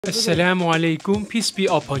Assalamu alaikum, peace be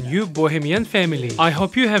upon you, Bohemian family. I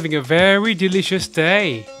hope you're having a very delicious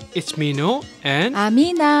day. It's Mino and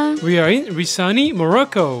Amina. we are in Rissani,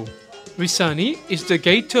 Morocco. Rissani is the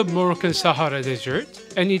gate of Moroccan Sahara Desert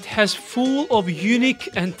and it has full of unique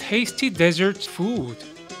and tasty desert food.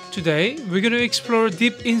 Today, we're going to explore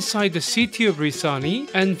deep inside the city of Rissani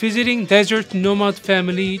and visiting desert nomad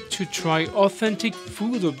family to try authentic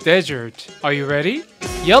food of desert. Are you ready?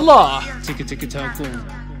 Yalla! Tiki tiki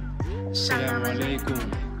takum. Assalamu alaikum.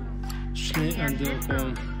 شلون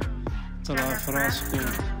عندكم؟ طلع في راسكم.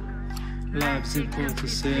 الله يبزلكم في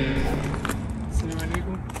السير. السلام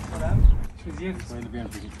عليكم. سلام. شو زين؟ وين بين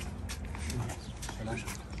فيك؟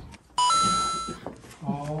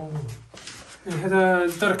 هذا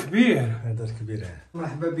دار كبير. هذا دار كبير.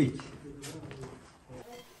 مرحبا بك.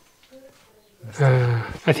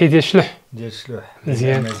 هاتي ديال الشلح. ديال الشلوح.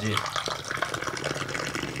 مزيان.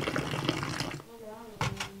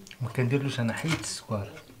 ما كنديرلوش انا حيت السكر.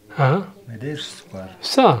 ما دايرش السكر.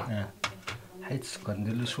 صا. حيت السكر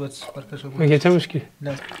ندير له شويه السكر كتشوف. ما كاين حتى مشكل.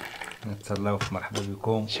 لا. نتهلاو مرحبا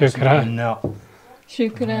بكم. شكرا.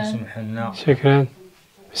 شكرا. سمح لنا. شكرا.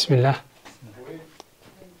 بسم الله.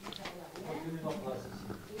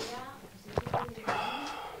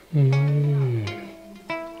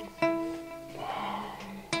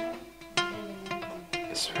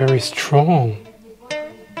 It's very strong.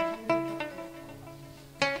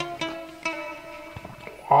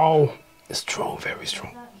 Wow, it's strong, very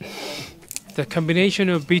strong. The combination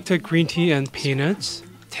of bitter green tea and peanuts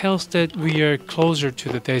tells that we are closer to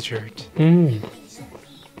the desert.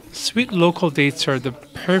 Sweet local dates are the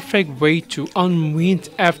perfect way to unwind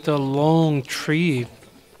after a long trip.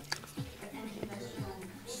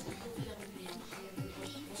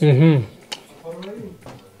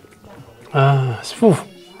 سفوف.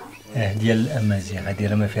 ديال الامازيغ هذه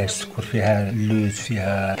راه ما فيهاش السكر، فيها اللوز،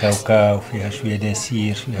 فيها كاوكاو، فيها شويه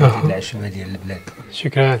دسير، فيها هذه العشبه ديال البلاد.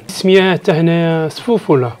 شكرا. السميه حتى هنايا سفوف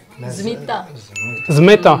ولا؟ زميطة.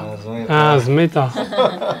 زميطة. زميطة.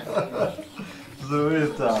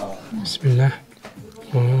 زويطه. بسم الله.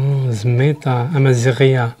 زميطة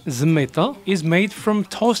أمازيغية. زميطة is made from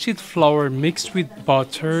toasted flour mixed with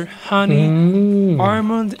butter, honey,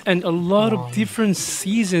 almond and a lot of different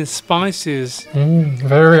seasoned spices.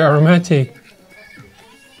 Very aromatic.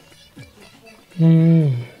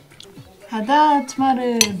 هذا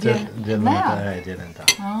تمر ديال الماء. ديال انت.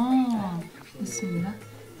 بسم الله.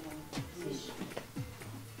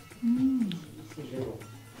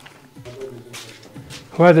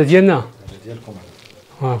 وهذا ديالنا. ديالكم.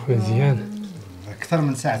 مزيان. اكثر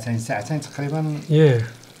من ساعتين تقريبا.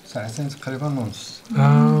 ساعتين تقريبا ونص.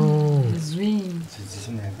 زوين.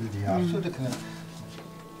 زيتون بلدي عرفتو داك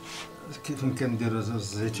كيف كندير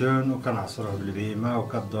الزيتون وكنعصروه بالبيمه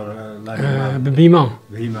وكدور ببيمه.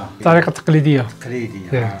 بهيمه. الطريقه التقليديه. تقليديه.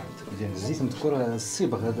 ديال الزيت مذكور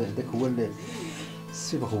الصبغ هذاك هو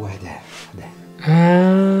الصبغ هو هذا.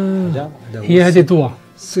 هي هذه الضوء.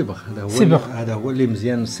 الصبغ هذا هو هذا هو اللي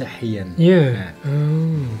مزيان صحيا.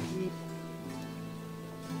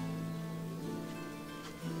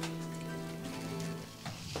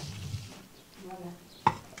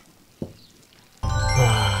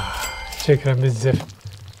 شكرا بزاف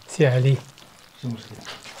سي علي. شو مشكل؟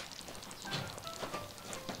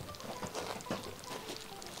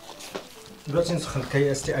 دلوقتي نسخن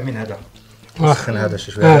الكياس تاع امين هذا. نسخن هذا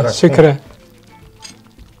شي شويه. شكرا.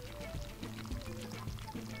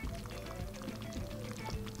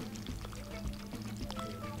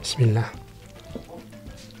 بسم الله.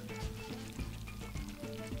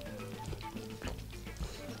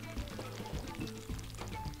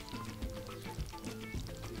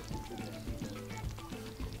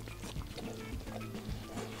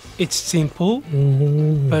 It's simple,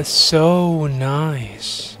 but so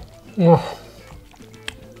nice.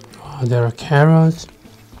 There are carrots,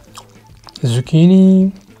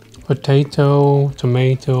 zucchini, potato,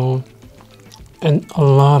 tomato, and a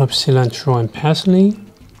lot of cilantro and parsley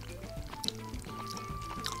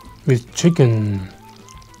with chicken.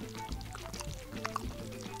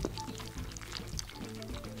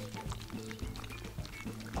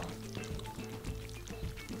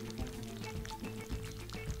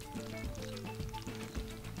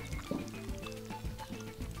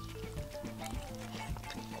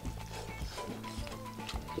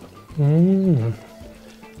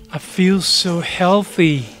 I feel so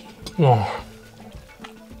healthy.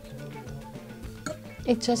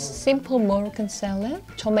 It's just simple Moroccan salad,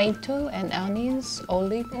 tomato and onions,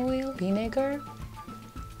 olive oil, vinegar.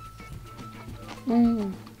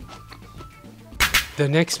 The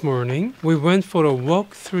next morning, we went for a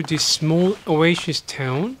walk through this small oasis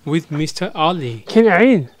town with Mr. Ali. كاين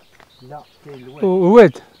عين؟ لا كاين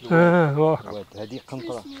واد. الواد هذه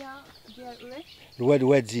قنطرة.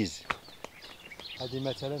 الواد زيز. هذه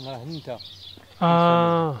مثلا راه انت.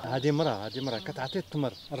 هذه مرأة كتعطي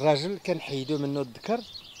التمر. الراجل كنحيدو منه الذكر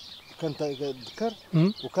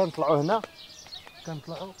وكنطلعوا هنا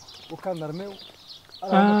وكنرميو.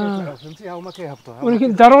 فهمتي ها هما كيهبطوا.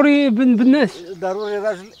 ولكن ضروري بالناس. ضروري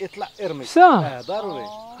الراجل يطلع يرمي. صح. ضروري.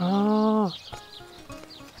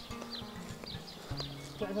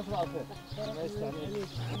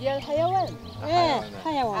 ديال الحيوان.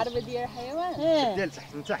 حيوان. عربة ديال الحيوان. ديال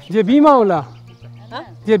تحت من تحت. ديال بيما ولا؟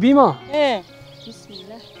 ديال بيما؟ بسم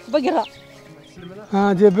الله. بقرة.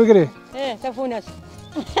 ديال بقري. تفونات.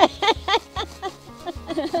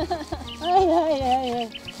 هاي.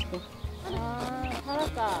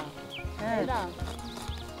 حركة.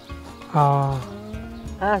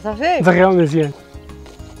 صافي. دغيا مزيان.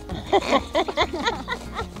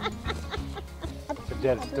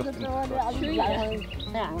 ديال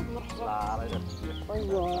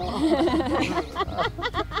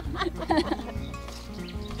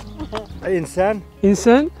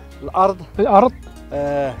إنسان الأرض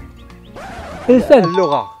إنسان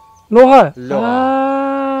اللغة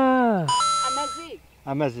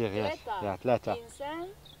أمازيغ يا ثلاثة إنسان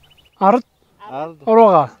أرض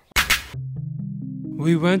لغة.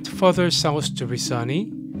 We went further south to Rissani,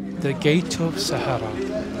 the gate of Sahara.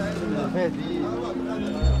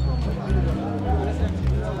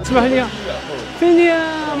 اسمح لي فين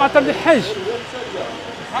معطر الحج؟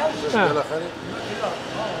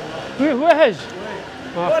 هو حج.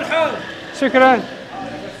 شكرا.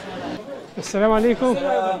 السلام عليكم.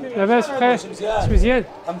 لاباس بخير؟ مزيان؟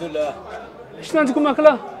 الحمد لله. شنو عندكم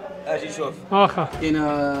ماكلة؟ اجي شوف. واخا. كاين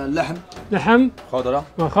لحم. خضرة.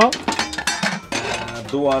 واخا.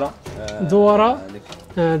 دوارة.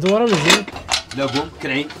 دوارة مزيان. لاقوم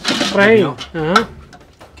كرعين.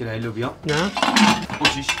 كرعين لوبيا. نعم.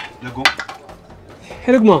 وشيش لاقوم.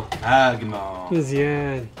 حرقمة. قلنا.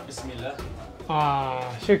 مزيان. بسم الله.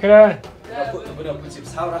 شكرا. ربنا يكون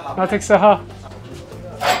بصحة وراحة. يعطيك الصحة.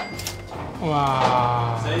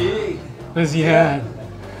 واو. مزيان.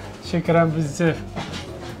 شكرا بزاف.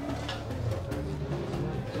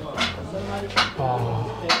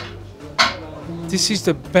 This is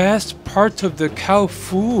the best part of the cow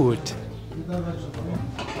food.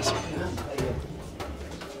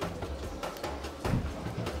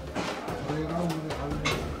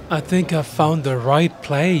 I think I found the right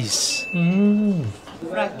place.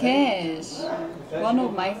 Rakesh, one of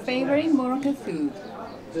my favorite Moroccan food.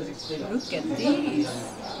 Look at this.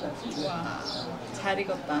 Wow, 잘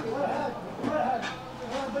익었다.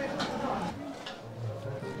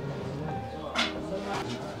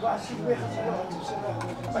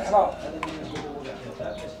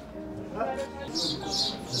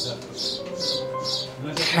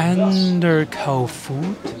 Tender cow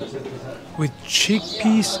food with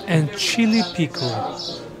chickpeas and chili pickle.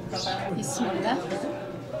 Bismillah.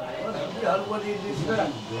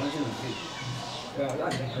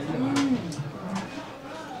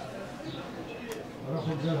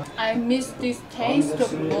 I miss this taste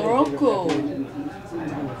of Morocco.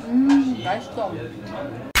 맛있어.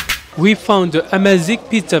 We found the Amazic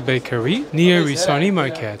Pizza Bakery near Rissani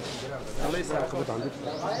Market.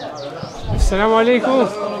 السلام عليكم.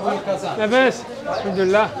 لاباس؟ الحمد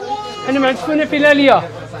لله. أنا معدفونة فيلاريا.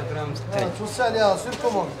 توسع ليها سير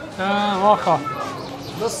كومون. واخا.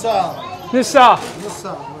 نص ساعة. نص ساعة.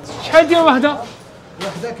 شحال ديال وحدة؟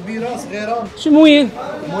 وحدة كبيرة صغيرة. موين؟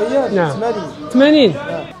 موين. نعم. 80.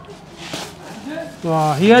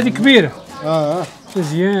 واه هي هذه كبيرة.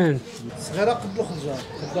 مزيان. صغيرة قد الخرجة.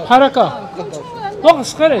 حركة. واخا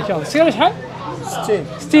صغيرة إن شاء الله. صغيرة شحال؟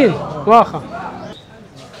 60. واخا.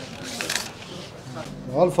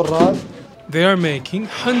 الفران. They are making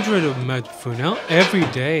hundreds of madfouna every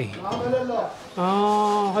day.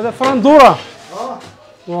 هذا فران دورة.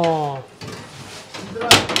 واو.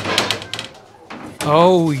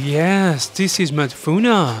 Oh yes, this is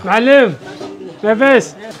madfouna. معلم.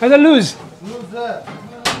 لاباس. هذا اللوز.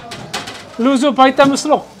 لوز وبايتا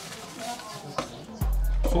مسلوق.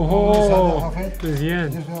 اوه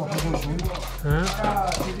مزيان.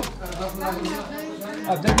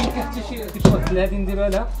 هذه نديرها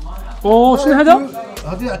لها. اوه شنو هذا؟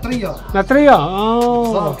 هذه عطرية. عطرية.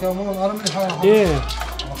 صار كمون أنا مليحة. ايه.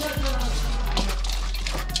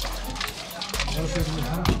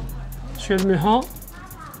 شوية الملحة.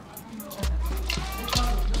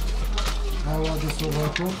 ها هو هذا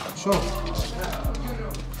صوركم. شوف.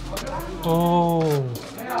 اوه.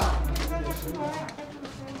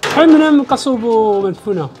 شحال من قصوبو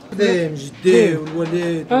مدفونة؟ قديم جدي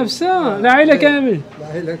والوالد. بصح العائلة كامل.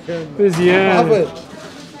 العائلة كامل. مزيان.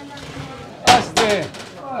 اسدي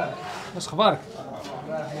واش اخبارك؟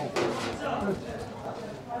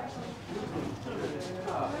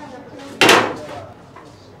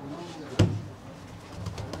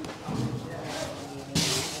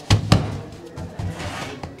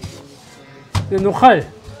 نخل.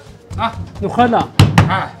 نخلة.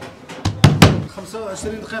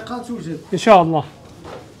 25 دقيقة توجد. إن شاء الله.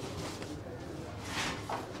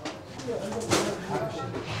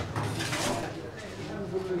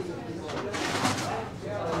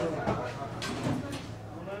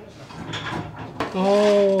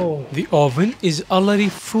 Oh, the oven is already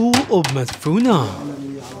full of Madfouna.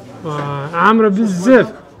 عامرة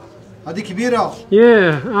بزاف. هذه كبيرة.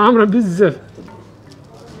 عامرة بزاف.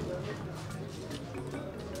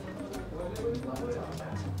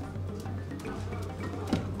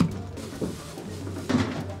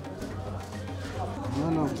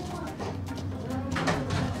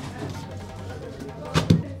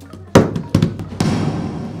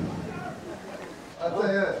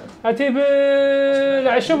 هاتي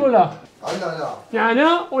بالعشب ولا؟ لا.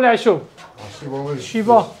 نعناع ولا عشب؟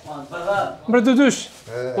 شيبة. مردودوش.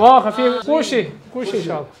 خفيف. كلشي إن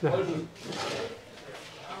شاء الله.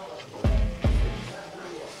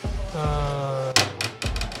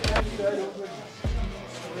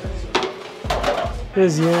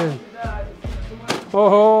 مزيان.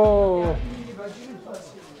 اوهو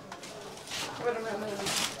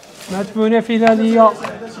مدفونة فيلالية.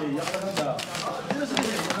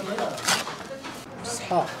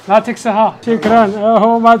 يعطيك الصحة. شكرا.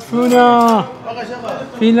 اهو مدفونة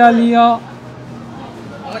فيلالية.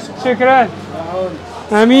 شكرا.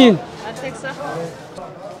 امين. يعطيك الصحة.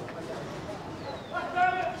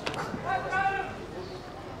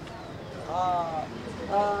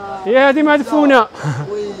 هي هذه مدفونة.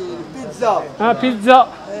 بيتزا.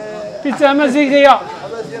 بيتزا أمازيغية.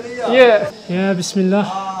 يا بسم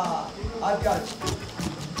الله.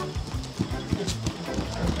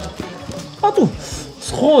 أطو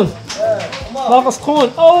سخون. باقا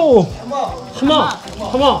سخون. أوه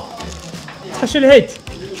حما تحش الهيت.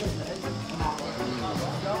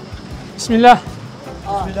 بسم الله.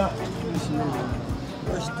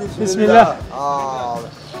 بسم الله.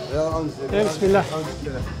 يا بسم الله.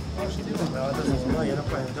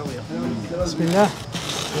 بسم الله.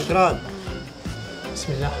 شكرا. بسم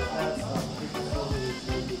الله.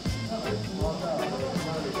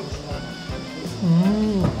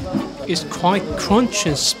 It's quite crunchy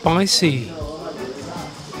and spicy.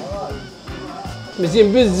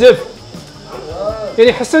 مزيان بزاف.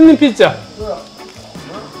 يعني حسن من بيتزا.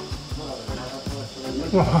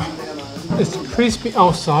 It's crispy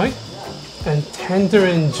outside and tender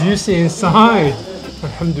and juicy inside.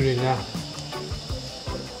 Alhamdulillah.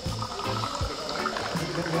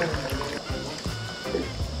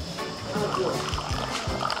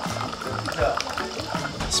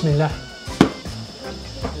 Bismillah.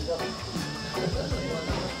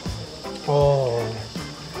 Oh,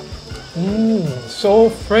 so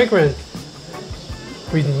fragrant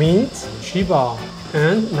with mint, shiba,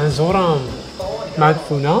 and mazoram,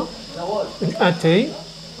 madfouna, and ate.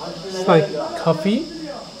 It's like coffee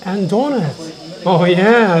and donuts. Oh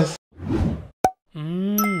yes.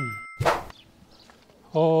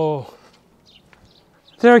 Oh,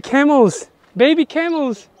 there are camels, baby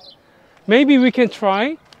camels. Maybe we can try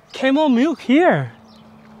camel milk here.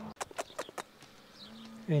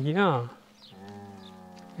 Yeah.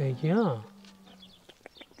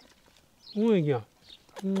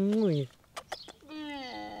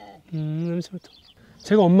 냄새 맡아.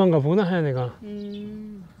 제가 엄마인가 보구나, 하얀 애가.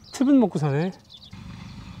 팁은 먹고 사네.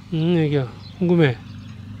 애기야. 궁금해.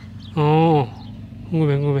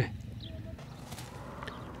 궁금해.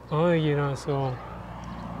 애기 일어났어.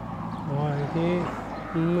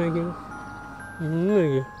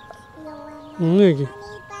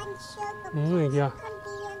 애기야.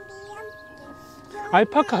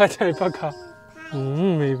 알파카 같아, 알파카.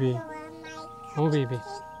 baby. Oh, baby.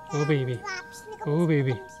 Oh, baby. Oh,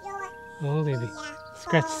 baby. Oh, baby.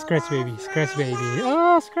 Scratch, baby. Scratch, baby.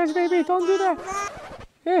 Oh, scratch, baby. Don't do that.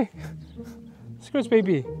 Hey. Scratch,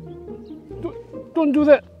 baby. Don't do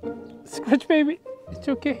that. Scratch, baby. It's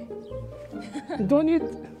okay. Don't eat.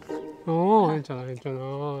 괜찮아.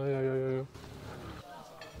 야.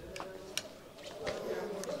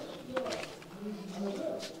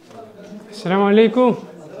 السلام عليكم.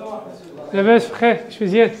 لاباس بخير؟ واش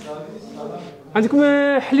مزيان؟ عندكم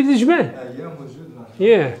حليب الجمال؟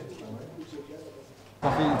 ياه.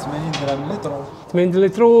 صافي 80 درهم لتر 8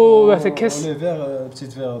 لتر واحد الكاس. لي فيغ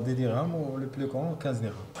بتيت فيغ 10 درهم ولي بلو كون 15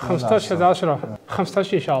 درهم 15 هذا 10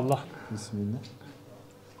 15 ان شاء الله. بسم الله.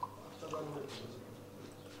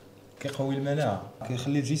 كيقوي المناعه،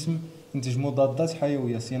 كيخلي الجسم ينتج مضادات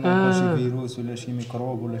حيويه، سينا شي فيروس ولا شي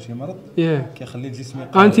ميكروب ولا شي مرض كيخلي الجسم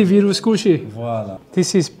يقاوم. انتي فيروس كلشي. فوالا.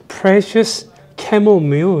 This is precious camel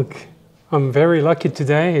milk. I'm very lucky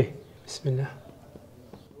today. بسم الله.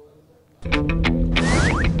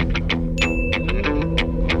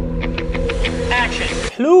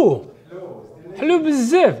 حلو حلو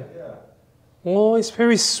بزاف. Oh, it's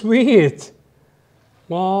very sweet.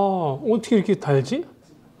 واو 어떻게 이렇게 달지?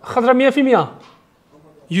 خضرة 100%.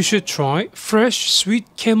 You should try fresh sweet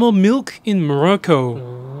camel milk in Morocco.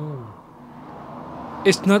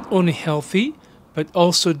 It's not only healthy but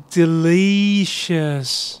also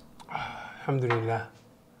delicious. Alhamdulillah.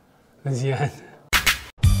 مزيان.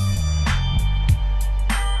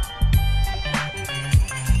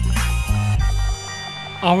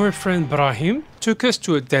 Our friend Brahim took us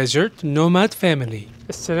to a desert nomad family.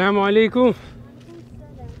 السلام عليكم.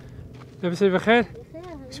 لاباس بخير؟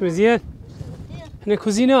 واش مزيان؟ هنا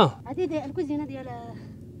كوزينة. هذه الكوزينه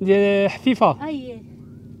ديال حفيفة. اي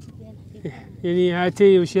يعني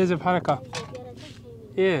عاتي وشي هذا بحال هكا.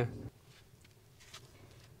 Yeah.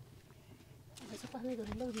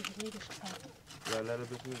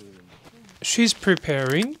 She's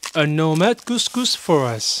preparing a nomad couscous for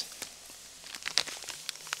us.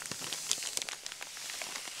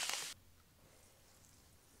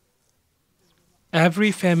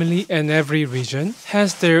 Every family and every region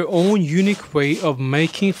has their own unique way of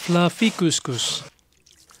making fluffy couscous.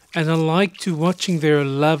 And I like to watching their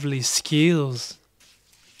lovely skills.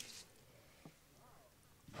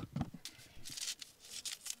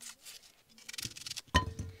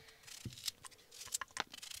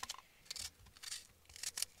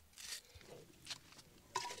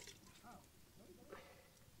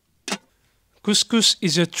 Couscous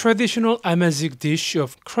is a traditional Amazigh dish of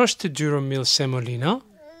crushed durum meal semolina,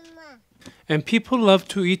 and people love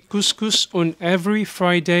to eat couscous on every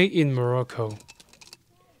Friday in Morocco.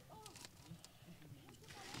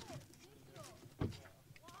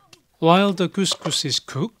 While the couscous is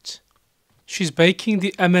cooked, she's baking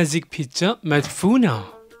the Amazigh pizza Madfouna.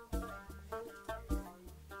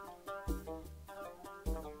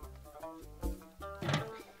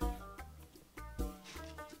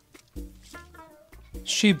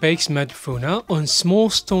 She bakes Madfouna on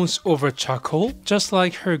small stones over charcoal, just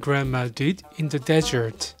like her grandma did in the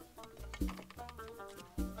desert.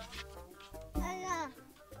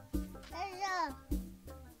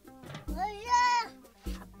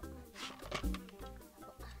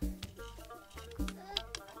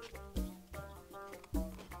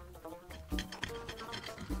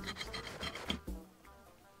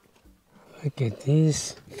 Look at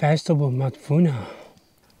this vegetable Madfouna.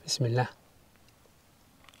 Bismillah.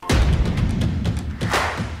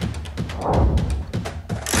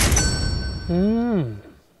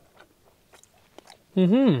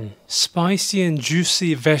 Spicy and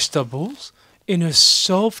juicy vegetables in a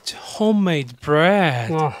soft homemade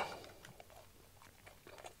bread. Oh.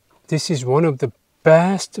 This is one of the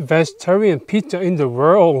best vegetarian pizza in the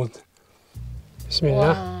world.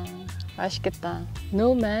 Bismillah. 와, 맛있겠다.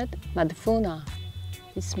 Nomad Madfouna.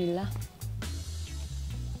 비스밀라.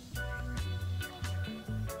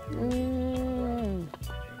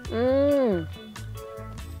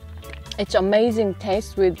 It's amazing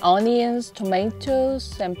taste with onions,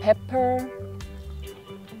 tomatoes, and pepper.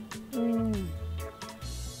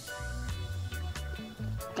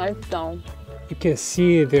 맛있다. You can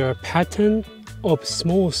see there are pattern of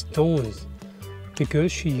small stones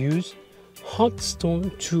because she used hot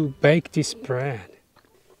stone to bake this bread.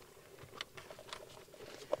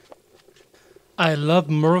 I love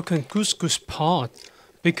Moroccan couscous pot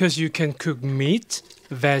because you can cook meat,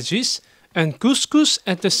 veggies, and couscous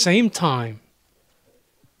at the same time.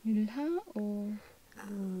 밀하,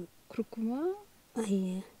 그렇구만.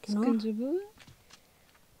 예. 스킨즈브.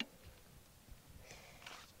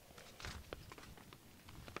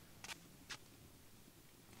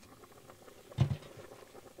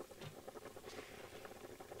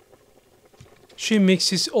 She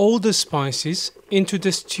mixes all the spices into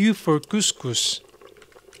the stew for couscous.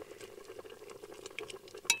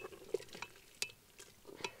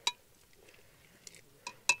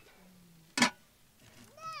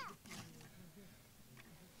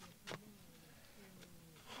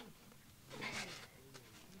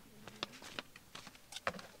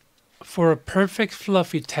 For a perfect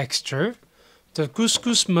fluffy texture, the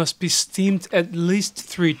couscous must be steamed at least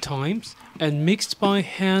 3 times and mixed by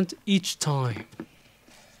hand each time.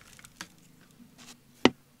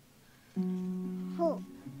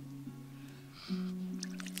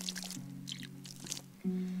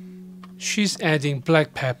 She's adding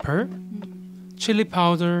black pepper, chili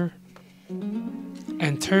powder,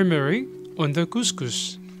 and turmeric on the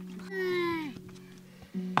couscous.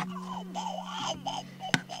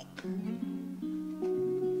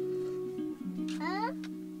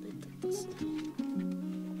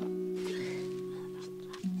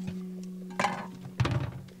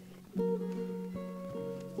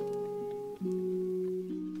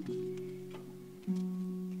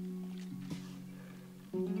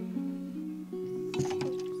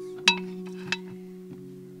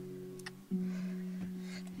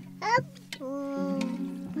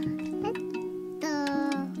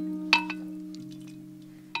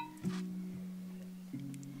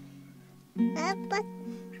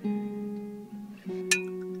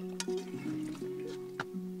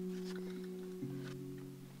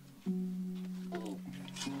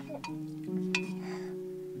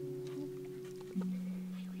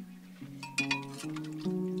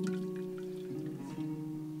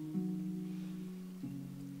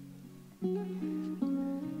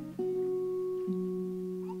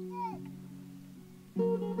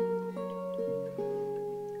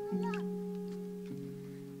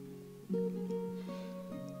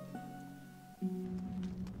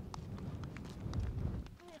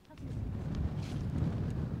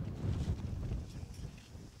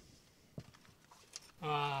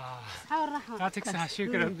 يعطيك الصحة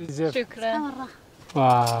شكرا بزاف. شكرا.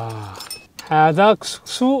 هذا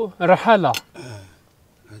كسكسو رحالة.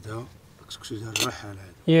 هذا كسكسو ديال الرحالة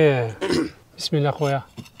هذا. ياه. بسم الله خويا.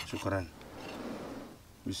 شكرا.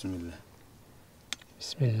 بسم الله.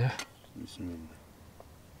 بسم الله. بسم الله.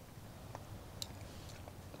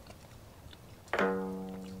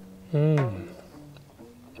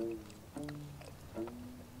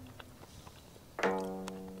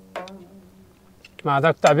 مع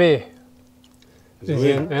ذاك تعبيه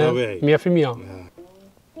زين طبيعي 100%.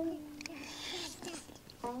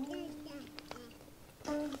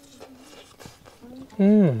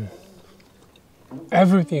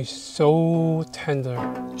 Everything is so tender,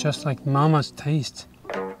 just like mama's taste.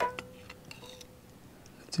 A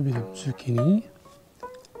little bit of zucchini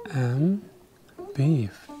and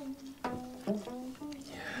beef.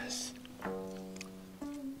 Yes.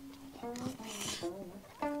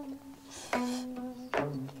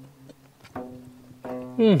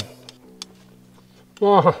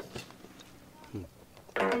 واه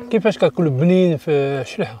كيفاش كاكل بنين في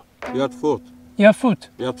شلحة؟ يا تفوت يا فوت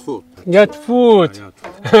يا تفوت يا تفوت.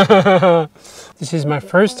 This is my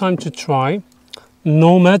first time to try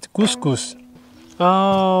Nomad couscous.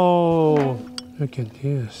 Oh, look at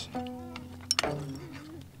this.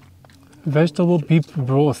 Vegetable beef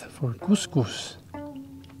broth for couscous.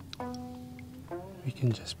 We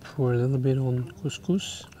can just pour a little bit on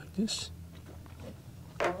couscous like this.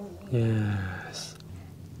 Yes.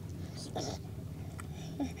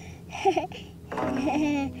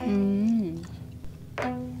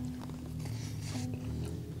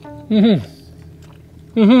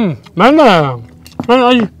 مانا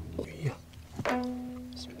أي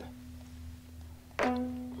بسم الله.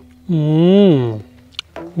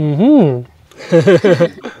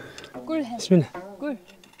 قولها. بسم الله. قول.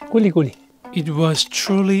 قولي. It was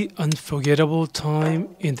truly unforgettable time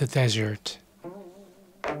in the desert.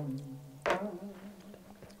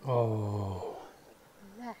 Oh.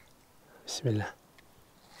 بسم الله.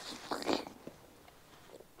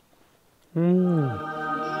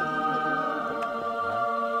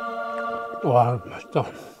 와,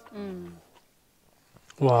 맛있다.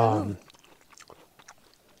 와.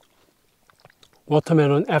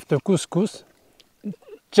 Watermelon after couscous,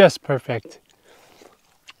 just perfect.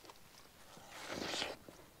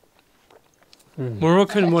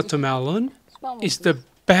 Moroccan watermelon is the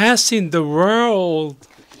best in the world.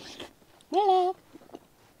 ملا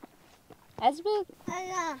عجبك؟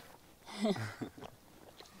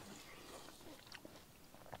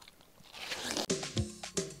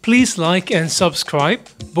 Please like and subscribe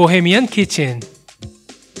Bohemian Kitchen.